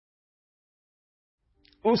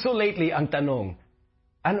Uso lately ang tanong,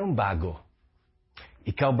 anong bago?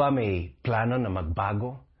 Ikaw ba may plano na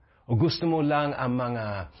magbago? O gusto mo lang ang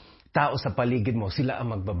mga tao sa paligid mo, sila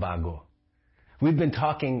ang magbabago? We've been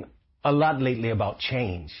talking a lot lately about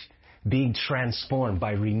change, being transformed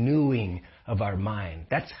by renewing of our mind.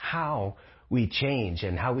 That's how we change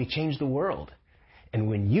and how we change the world. And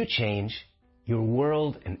when you change, your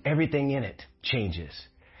world and everything in it changes.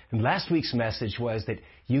 And last week's message was that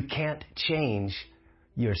you can't change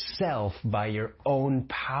yourself by your own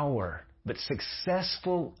power. But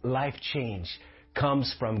successful life change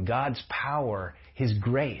comes from God's power, His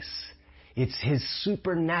grace. It's His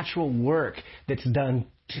supernatural work that's done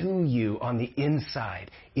to you on the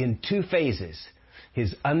inside in two phases.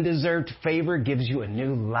 His undeserved favor gives you a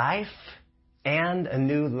new life and a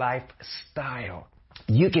new lifestyle.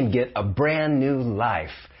 You can get a brand new life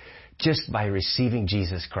just by receiving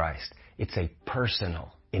Jesus Christ. It's a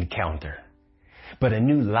personal encounter. But a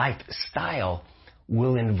new lifestyle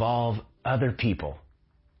will involve other people.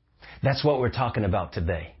 That's what we're talking about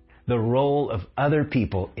today. The role of other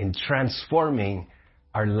people in transforming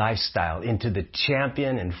our lifestyle into the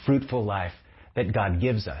champion and fruitful life that God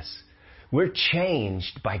gives us. We're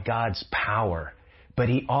changed by God's power, but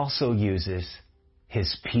He also uses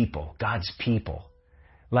His people, God's people.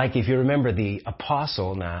 Like if you remember the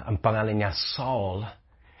apostle na ang pangalan niya Saul,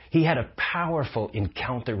 he had a powerful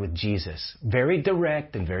encounter with Jesus, very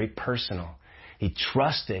direct and very personal. He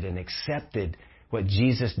trusted and accepted what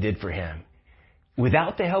Jesus did for him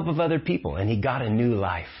without the help of other people, and he got a new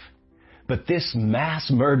life. But this mass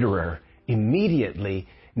murderer immediately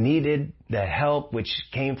needed the help which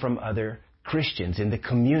came from other Christians in the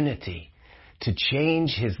community to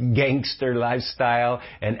change his gangster lifestyle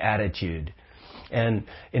and attitude. And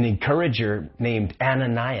an encourager named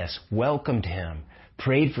Ananias welcomed him,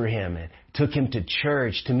 prayed for him, and took him to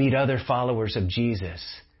church to meet other followers of Jesus.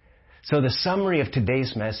 So the summary of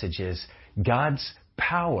today's message is God's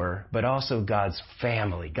power, but also God's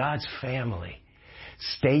family. God's family.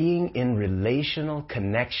 Staying in relational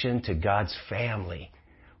connection to God's family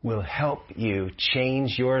will help you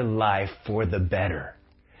change your life for the better.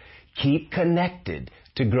 Keep connected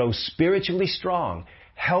to grow spiritually strong,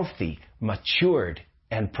 healthy, matured,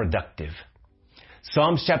 and productive.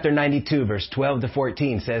 Psalms chapter 92, verse 12 to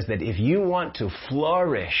 14 says that if you want to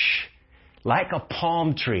flourish like a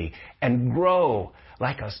palm tree and grow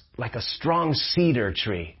like a strong cedar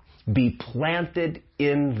tree, be planted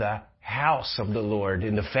in the house of the Lord,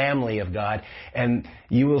 in the family of God, and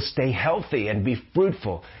you will stay healthy and be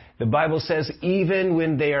fruitful. The Bible says even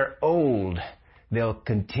when they are old, they'll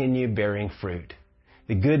continue bearing fruit.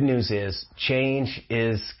 The good news is change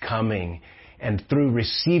is coming. And through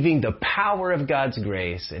receiving the power of God's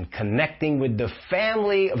grace and connecting with the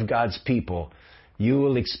family of God's people, you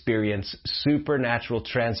will experience supernatural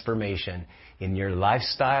transformation in your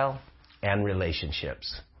lifestyle and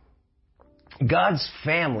relationships. God's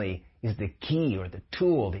family is the key or the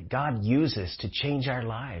tool that God uses to change our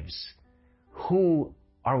lives. Who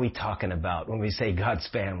are we talking about when we say God's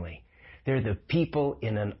family? They're the people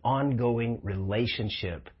in an ongoing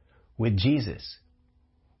relationship with Jesus.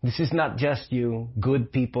 This is not just you,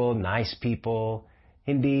 good people, nice people.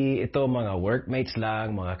 Hindi ito mga workmates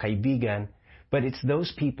lang, mga kaibigan. But it's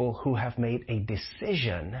those people who have made a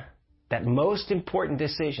decision, that most important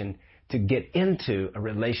decision, to get into a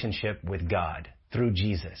relationship with God through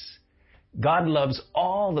Jesus. God loves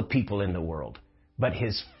all the people in the world, but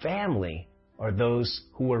His family are those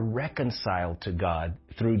who are reconciled to God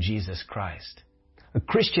through Jesus Christ. A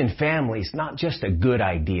Christian family is not just a good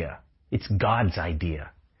idea. It's God's idea.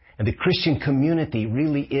 And the Christian community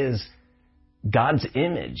really is God's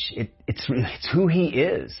image. It's who He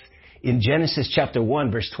is. In Genesis chapter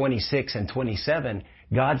 1, verse 26 and 27,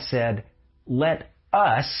 God said, "Let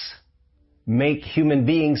us make human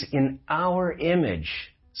beings in our image."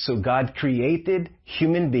 So God created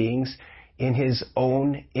human beings in His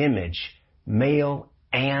own image, male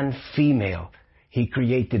and female. He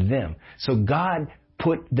created them. So God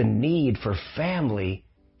put the need for family,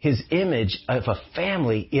 His image of a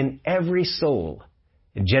family, in every soul.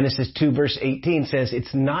 In Genesis 2 verse 18 says,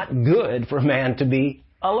 it's not good for man to be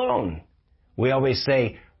alone. We always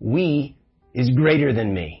say, we is greater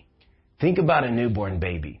than me. Think about a newborn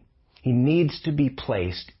baby. He needs to be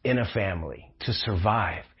placed in a family to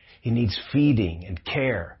survive. He needs feeding and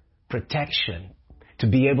care, protection, to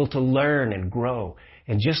be able to learn and grow.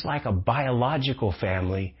 And just like a biological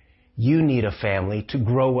family, you need a family to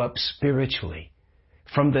grow up spiritually.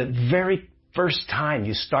 From the very first time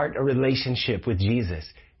you start a relationship with Jesus,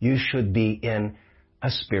 you should be in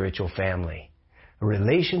a spiritual family. A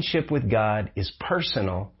relationship with God is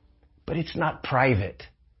personal, but it's not private.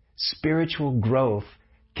 Spiritual growth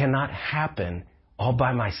cannot happen all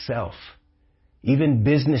by myself. Even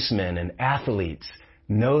businessmen and athletes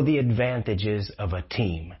know the advantages of a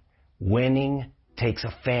team. Winning takes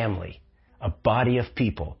a family, a body of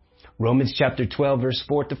people. Romans chapter 12, verse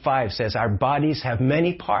 4-5 says, our bodies have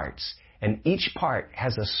many parts, and each part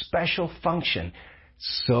has a special function.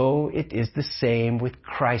 So it is the same with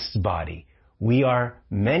Christ's body. We are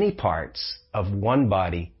many parts of one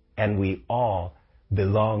body, and we all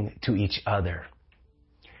belong to each other.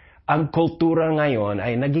 Ang kultura ngayon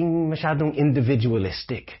ay naging masyadong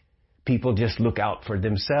individualistic. People just look out for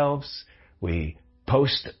themselves. We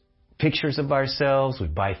post pictures of ourselves. We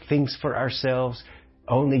buy things for ourselves.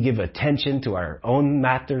 Only give attention to our own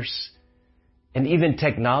matters. And even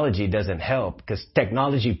technology doesn't help, because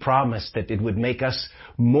technology promised that it would make us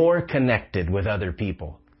more connected with other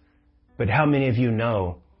people. But how many of you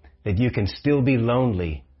know that you can still be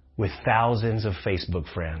lonely with thousands of Facebook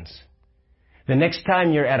friends? The next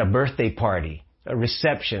time you're at a birthday party, a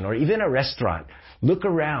reception, or even a restaurant, look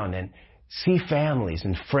around and see families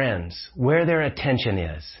and friends where their attention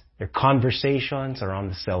is. Their conversations are on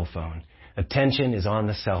the cell phone. Attention is on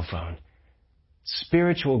the cell phone.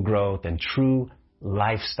 Spiritual growth and true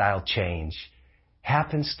lifestyle change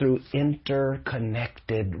happens through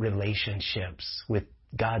interconnected relationships with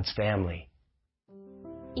God's family.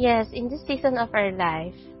 Yes, in this season of our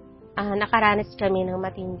life, nakaranas kami ng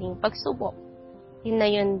matinding pagsubok. Yun na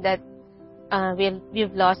yun that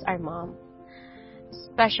we've lost our mom.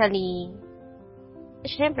 Especially,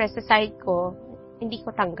 syempre sa side ko, hindi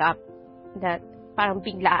ko tanggap that parang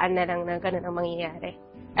biglaan na lang na ganun ang mangyayari.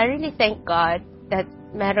 I really thank God that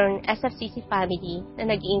meron SFCC family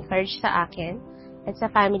na nag-encourage sa akin at sa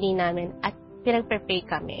family namin at pinag-prepare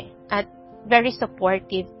kami at very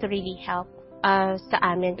supportive to really help sa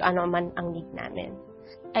amin kung ano man ang need namin.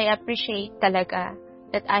 I appreciate talaga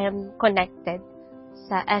that I am connected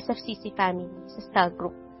sa SFCC family, sa cell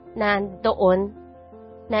group, na doon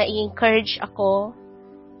na i-encourage ako,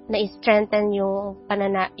 na i-strengthen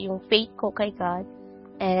yung faith ko kay God,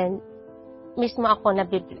 and mismo ako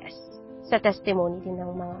na-bless sa testimony din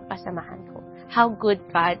ng mga kasamahan ko. How good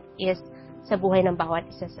God is sa buhay ng bawat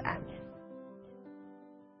isa sa amin.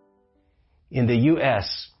 In the U.S.,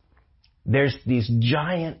 there's these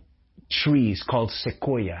giant trees called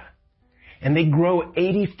sequoia, and they grow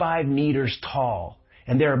 85 meters tall,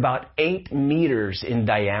 and they're about 8 meters in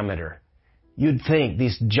diameter. You'd think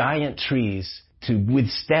these giant trees, to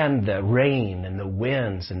withstand the rain and the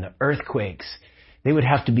winds and the earthquakes, they would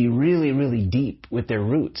have to be really, really deep with their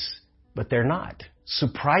roots, but they're not.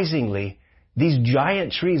 Surprisingly, these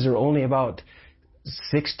giant trees are only about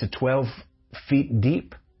 6 to 12 feet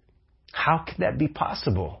deep. How could that be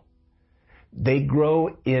possible? They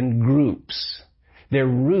grow in groups. Their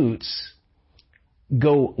roots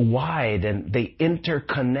go wide and they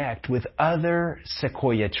interconnect with other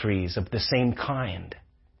sequoia trees of the same kind.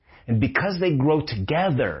 And because they grow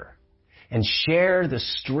together and share the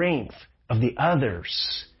strength of the others,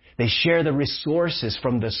 they share the resources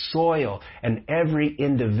from the soil, and every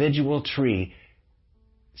individual tree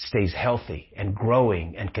stays healthy and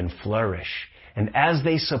growing and can flourish. And as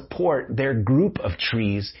they support their group of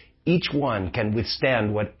trees, each one can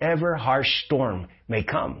withstand whatever harsh storm may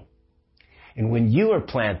come. And when you are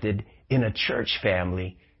planted in a church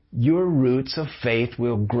family, your roots of faith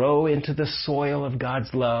will grow into the soil of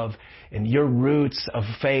God's love, and your roots of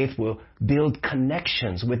faith will build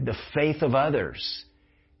connections with the faith of others.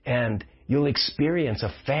 And you'll experience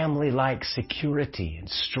a family-like security and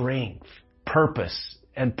strength, purpose,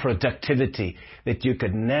 and productivity that you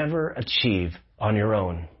could never achieve on your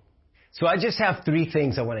own. So I just have 3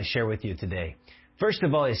 things I want to share with you today. First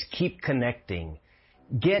of all is keep connecting.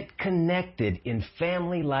 Get connected in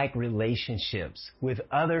family-like relationships with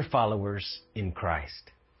other followers in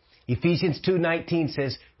Christ. Ephesians 2:19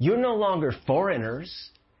 says, you're no longer foreigners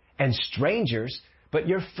and strangers, but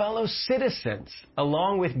you're fellow citizens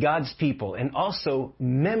along with God's people and also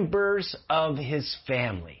members of His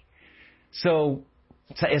family. So,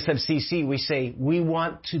 sa SFCC, we say, we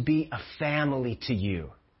want to be a family to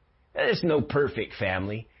you. There's no perfect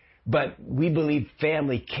family, but we believe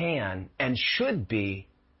family can and should be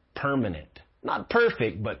permanent. Not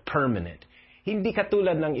perfect, but permanent. Hindi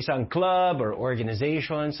katulad ng isang club or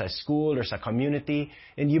organization sa school or sa community,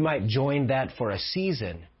 and you might join that for a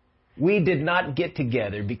season. We did not get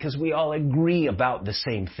together because we all agree about the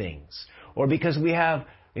same things, or because we have,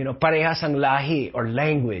 parehas ang lahi or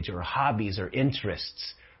language or hobbies or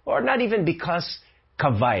interests, or not even because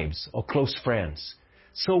ka-vibes or close friends.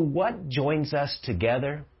 So what joins us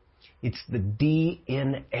together? It's the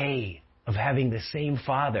DNA of having the same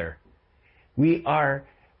Father, We are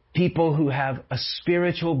people who have a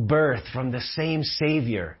spiritual birth from the same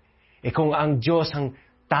Savior. Kung ang Diyos, ang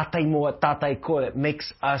tatay mo at tatay ko, it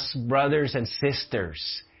makes us brothers and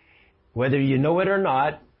sisters. Whether you know it or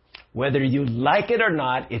not, whether you like it or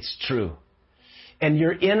not, it's true. And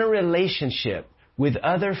you're in a relationship with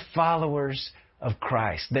other followers of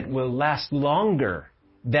Christ that will last longer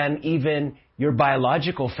than even your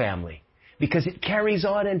biological family, because it carries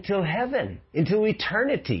on until heaven, until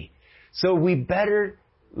eternity. So we better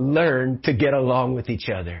learn to get along with each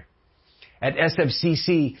other. At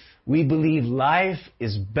SFCC, we believe life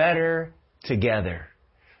is better together.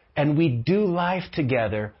 And we do life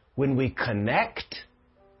together when we connect,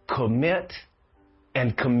 commit,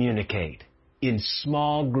 and communicate in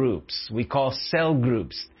small groups. We call cell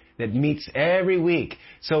groups that meets every week.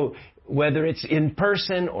 So whether it's in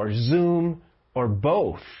person or Zoom or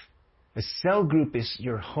both, a cell group is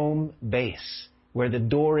your home base where the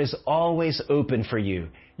door is always open for you.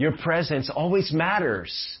 Your presence always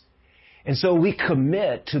matters. And so we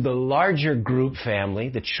commit to the larger group family,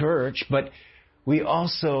 the church, but we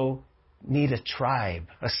also need a tribe,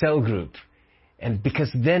 a cell group. And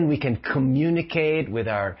because then we can communicate with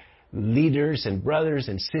our leaders and brothers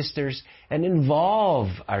and sisters and involve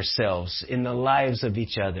ourselves in the lives of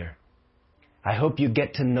each other. I hope you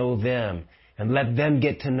get to know them and let them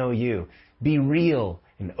get to know you. Be real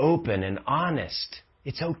and open and honest.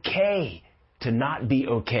 It's okay to not be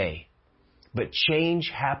okay. But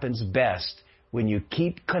change happens best when you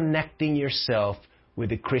keep connecting yourself with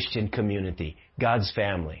the Christian community, God's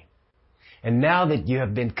family. And now that you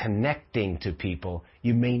have been connecting to people,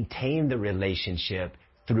 you maintain the relationship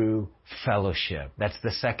through fellowship. That's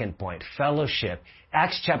the second point, fellowship.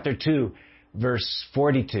 Acts chapter 2, verse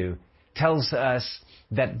 42 tells us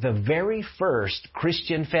that the very first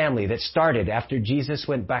Christian family that started after Jesus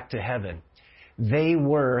went back to heaven, they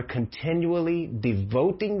were continually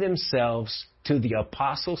devoting themselves to the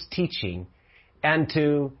apostles' teaching and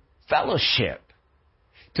to fellowship,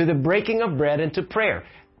 to the breaking of bread and to prayer.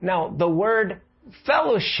 Now, the word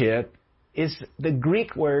fellowship is the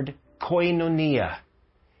Greek word koinonia.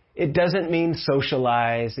 It doesn't mean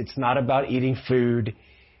socialize. It's not about eating food.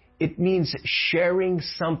 It means sharing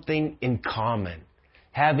something in common,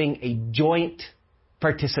 having a joint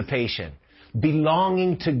participation,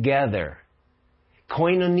 belonging together.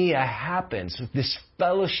 Koinonia happens, this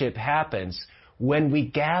fellowship happens when we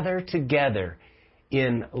gather together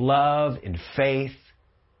in love, in faith,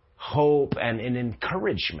 hope, and in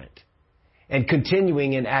encouragement. And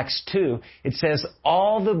continuing in Acts 2, it says,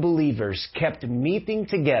 all the believers kept meeting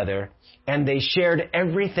together and they shared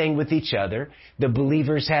everything with each other. The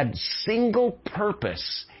believers had single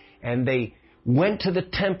purpose and they went to the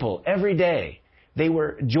temple every day. They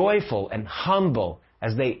were joyful and humble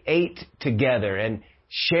as they ate together and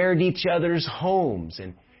shared each other's homes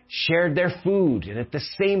and shared their food. And at the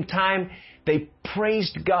same time, they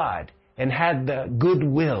praised God and had the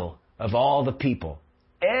goodwill of all the people.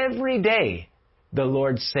 Every day, the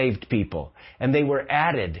Lord saved people, and they were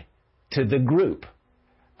added to the group.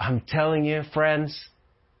 I'm telling you, friends,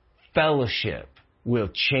 fellowship will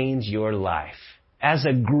change your life. As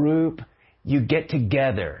a group, you get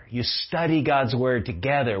together, you study God's Word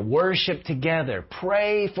together, worship together,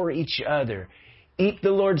 pray for each other, eat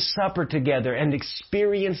the Lord's Supper together, and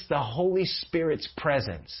experience the Holy Spirit's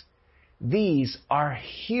presence. These are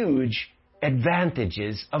huge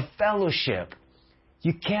advantages of fellowship.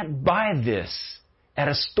 You can't buy this at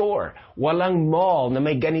a store. Walang mall na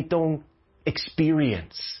may ganitong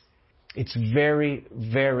experience. It's very,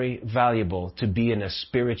 very valuable to be in a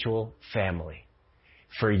spiritual family.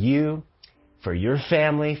 For you, for your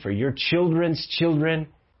family, for your children's children,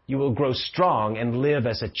 you will grow strong and live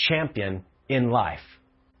as a champion in life.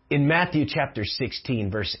 In Matthew chapter 16,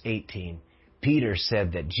 verse 18, Peter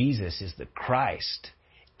said that Jesus is the Christ.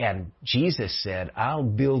 And Jesus said, I'll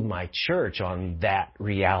build my church on that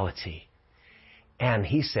reality. And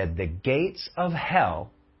he said, the gates of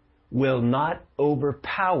hell will not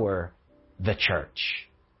overpower the church.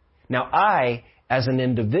 Now, I, as an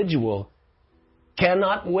individual,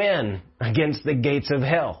 cannot win against the gates of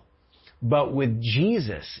hell. But with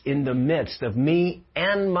Jesus in the midst of me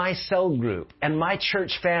and my cell group and my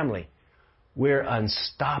church family, we're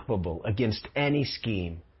unstoppable against any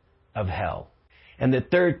scheme of hell. And the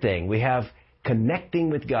third thing, we have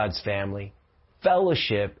connecting with God's family,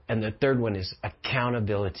 fellowship, and the third one is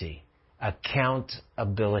accountability.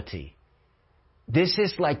 Accountability. This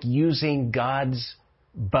is like using God's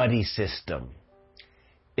buddy system.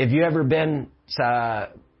 If you ever been sa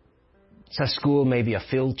school, maybe a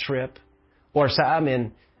field trip, or sa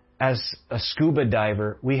amin, as a scuba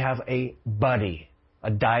diver, we have a buddy,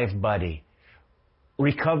 a dive buddy.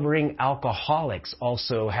 recovering alcoholics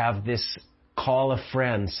also have this call a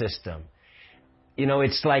friend system. You know,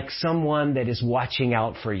 it's like someone that is watching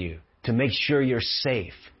out for you to make sure you're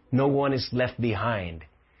safe. No one is left behind.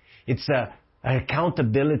 It's an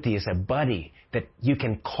accountability. It's a buddy that you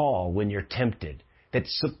can call when you're tempted, that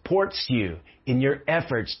supports you in your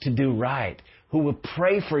efforts to do right, who will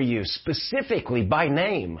pray for you specifically by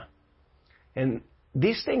name. And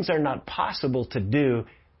these things are not possible to do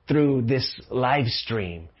through this live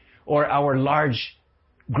stream or our large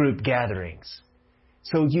group gatherings.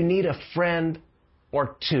 So you need a friend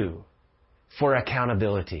or two for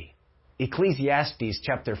accountability. Ecclesiastes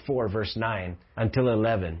chapter 4, verse 9 until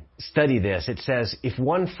 11. Study this. It says, if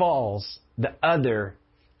one falls, the other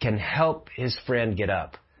can help his friend get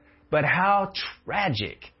up. But how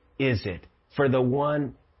tragic is it for the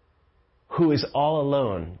one who is all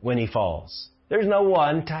alone when he falls? There's no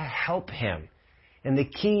one to help him. And the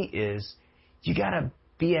key is you got to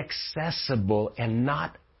be accessible and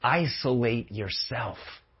not isolate yourself.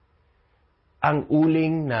 Ang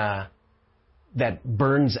uling na that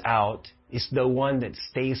burns out is the one that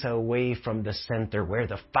stays away from the center where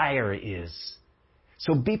the fire is.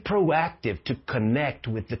 So be proactive to connect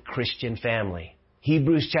with the Christian family.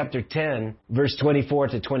 Hebrews chapter 10, verse 24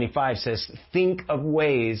 to 25 says, think of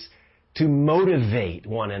ways to motivate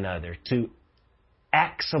one another to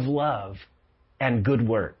acts of love and good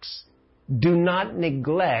works. Do not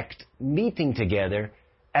neglect meeting together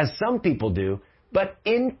as some people do, but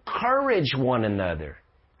encourage one another,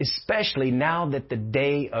 especially now that the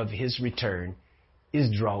day of his return is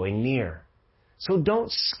drawing near. So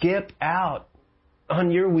don't skip out on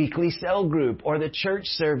your weekly cell group or the church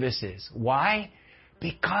services. Why?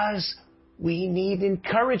 Because we need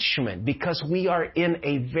encouragement, because we are in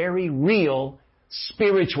a very real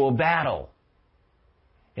spiritual battle.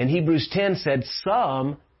 And Hebrews 10 said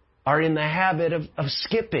some are in the habit of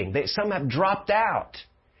skipping. Some have dropped out.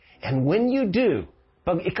 And when you do,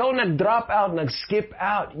 pag ikaw nag-drop out, nag-skip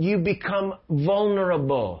out, you become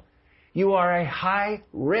vulnerable. You are a high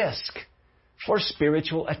risk for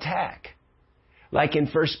spiritual attack. Like in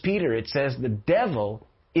 1 Peter, it says the devil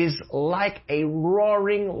is like a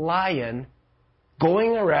roaring lion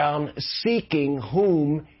going around seeking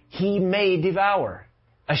whom he may devour.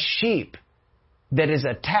 A sheep that is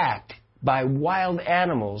attacked by wild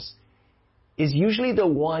animals is usually the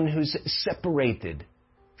one who's separated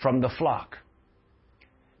from the flock.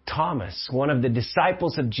 Thomas, one of the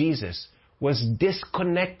disciples of Jesus, was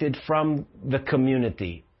disconnected from the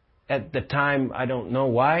community. At the time, I don't know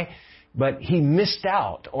why, but he missed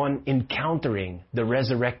out on encountering the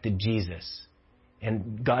resurrected Jesus.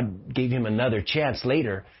 And God gave him another chance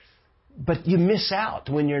later. But you miss out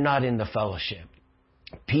when you're not in the fellowship.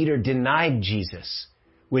 Peter denied Jesus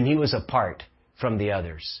when he was apart from the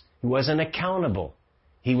others. He wasn't accountable.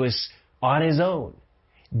 He was on his own.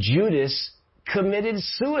 Judas committed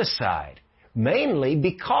suicide, mainly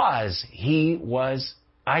because he was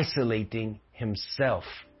isolating himself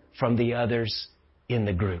from the others in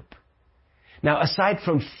the group. Now, aside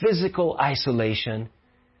from physical isolation,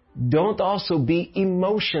 don't also be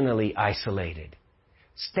emotionally isolated.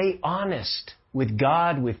 Stay honest with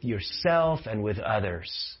God, with yourself, and with others.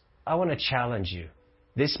 I want to challenge you.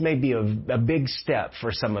 This may be a big step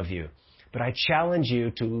for some of you, but I challenge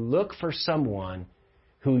you to look for someone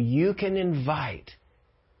who you can invite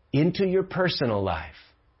into your personal life.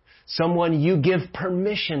 Someone you give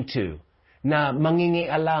permission to, na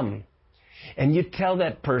mangingialam. And you tell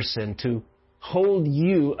that person to hold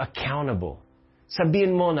you accountable.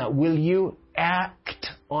 Sabihin mo na, will you act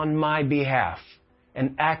on my behalf?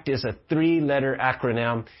 And ACT is a 3-letter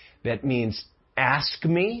acronym that means ask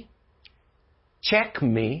me, check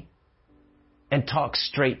me, and talk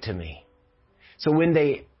straight to me. So when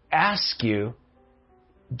they ask you,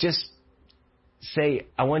 just say,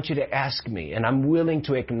 I want you to ask me, and I'm willing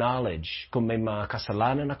to acknowledge kung may mga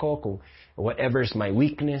kasalanan ako, kung whatever is my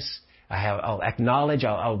weakness. I'll acknowledge,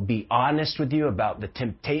 I'll be honest with you about the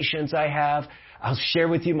temptations I have. I'll share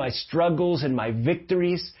with you my struggles and my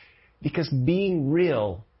victories, because being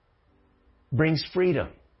real brings freedom.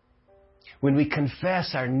 When we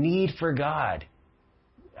confess our need for God,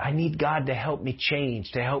 I need God to help me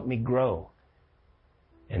change, to help me grow.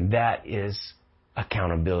 And that is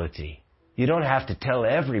accountability. You don't have to tell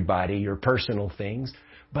everybody your personal things,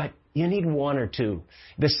 but you need one or two.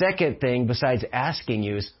 The second thing, besides asking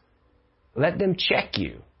you, is let them check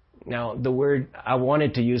you. Now, the word I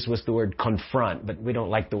wanted to use was the word confront, but we don't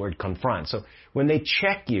like the word confront. So when they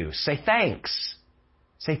check you, say thanks.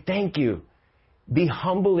 Say thank you. Be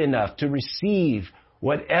humble enough to receive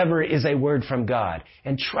whatever is a word from God,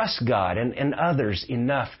 and trust God and others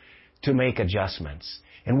enough to make adjustments.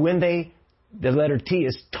 And when the letter T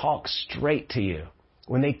is talk straight to you.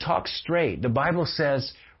 When they talk straight, the Bible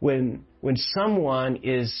says when someone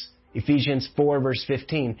is, Ephesians 4 verse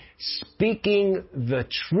 15, speaking the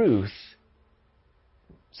truth,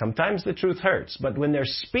 sometimes the truth hurts, but when they're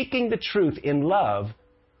speaking the truth in love,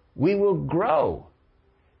 we will grow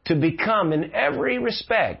to become in every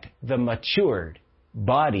respect the matured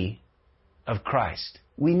body of Christ.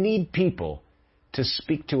 We need people to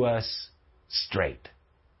speak to us straight.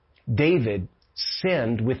 David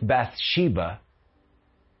sinned with Bathsheba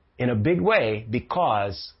in a big way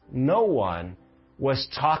because no one was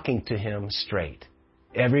talking to him straight.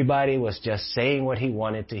 Everybody was just saying what he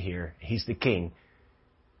wanted to hear. He's the king.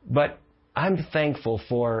 But I'm thankful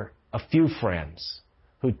for a few friends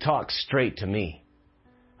who talk straight to me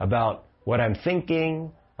about what I'm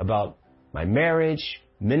thinking, about my marriage,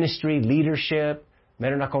 ministry, leadership.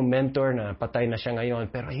 Meron akong mentor na patay na siya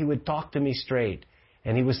ngayon, pero he would talk to me straight.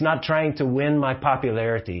 And he was not trying to win my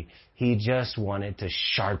popularity. He just wanted to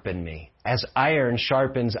sharpen me. As iron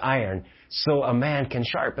sharpens iron, so a man can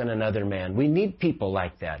sharpen another man. We need people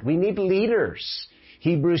like that. We need leaders.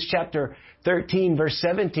 Hebrews chapter 13 verse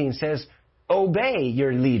 17 says, obey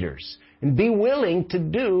your leaders and be willing to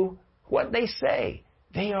do what they say.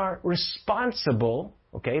 They are responsible,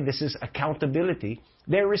 okay, this is accountability.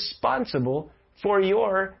 They're responsible for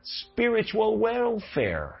your spiritual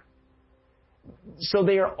welfare. So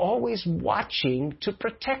they are always watching to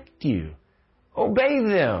protect you. Obey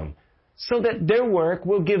them so that their work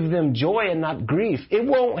will give them joy and not grief. It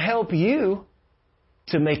won't help you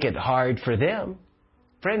to make it hard for them.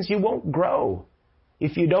 Friends, you won't grow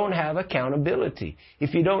if you don't have accountability,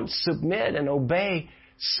 if you don't submit and obey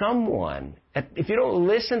someone, if you don't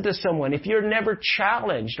listen to someone, if you're never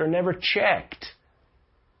challenged or never checked.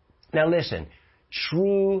 Now listen,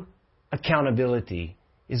 true accountability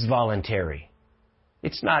is voluntary.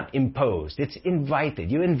 It's not imposed. It's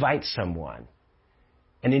invited. You invite someone.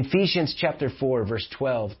 And in Ephesians chapter 4, verse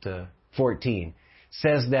 12 to 14,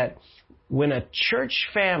 says that when a church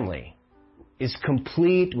family is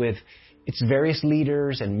complete with its various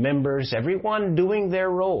leaders and members, everyone doing their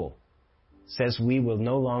role, says we will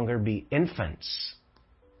no longer be infants,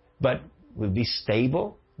 but we'll be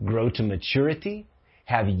stable, grow to maturity,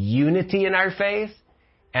 have unity in our faith,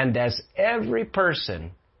 and as every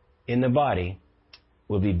person in the body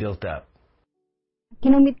will be built up.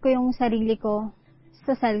 Kinumit ko yung sarili ko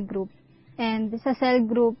sa cell group. And sa cell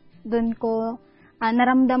group, dun ko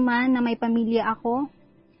naramdaman na may pamilya ako,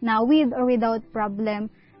 na with or without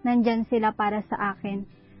problem, nandyan sila para sa akin.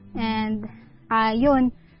 And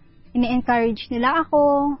yun, ini-encourage nila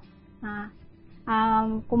ako,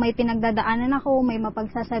 kung may pinagdadaanan ako, may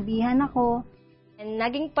mapagsasabihan ako. And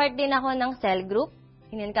naging part din ako ng cell group.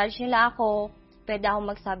 In-encourage nila ako, pwede akong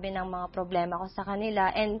magsabi ng mga problema ko sa kanila,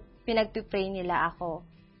 and pinagpipray nila ako.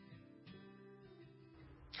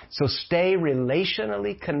 So stay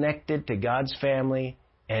relationally connected to God's family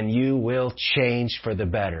and you will change for the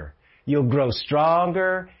better. You'll grow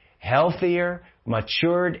stronger, healthier,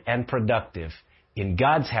 matured, and productive in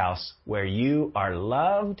God's house where you are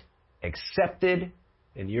loved, accepted,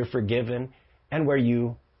 and you're forgiven, and where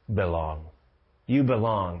you belong. You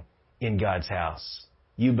belong in God's house.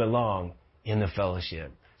 You belong in the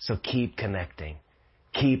fellowship. So keep connecting.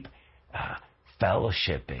 Keep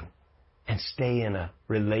fellowshipping. And stay in a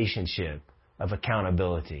relationship of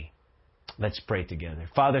accountability. Let's pray together.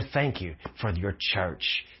 Father, thank you for your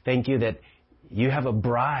church. Thank you that you have a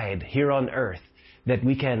bride here on earth that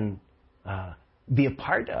we can be a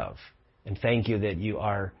part of. And thank you that you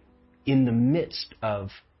are in the midst of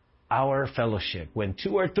our fellowship. When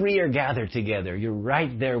 2 or 3 are gathered together, you're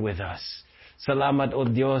right there with us. Salamat, O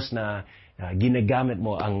Diyos, na ginagamit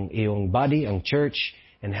mo ang iyong body, ang church,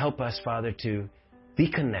 and help us, Father, to be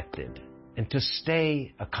connected and to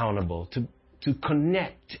stay accountable, to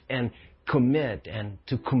connect and commit and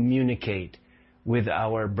to communicate with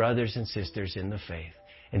our brothers and sisters in the faith.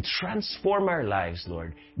 And transform our lives,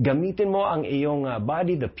 Lord. Gamitin mo ang iyong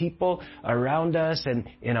body, the people around us and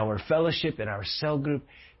in our fellowship, in our cell group.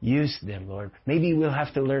 Use them, Lord. Maybe we'll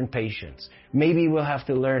have to learn patience. Maybe we'll have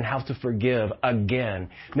to learn how to forgive again.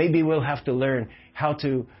 Maybe we'll have to learn how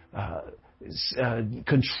to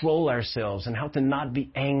control ourselves and how to not be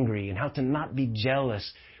angry and how to not be jealous.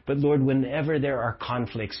 But Lord, whenever there are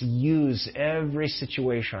conflicts, use every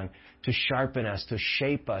situation to sharpen us, to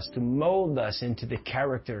shape us, to mold us into the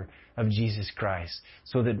character of Jesus Christ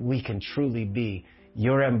so that we can truly be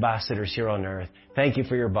your ambassadors here on earth. Thank you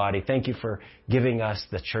for your body. Thank you for giving us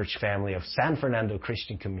the church family of San Fernando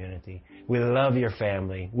Christian Community. We love your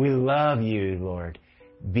family. We love you, Lord.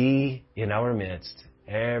 Be in our midst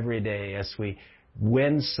every day as we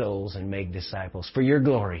win souls and make disciples for your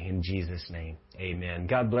glory in Jesus' name. Amen.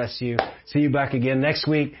 God bless you. See you back again next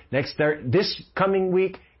week. This coming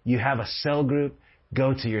week, you have a cell group.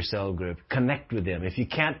 Go to your cell group. Connect with them. If you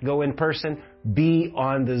can't go in person, be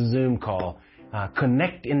on the Zoom call.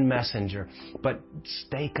 Connect in Messenger. But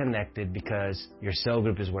stay connected because your cell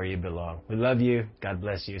group is where you belong. We love you. God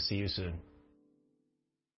bless you. See you soon.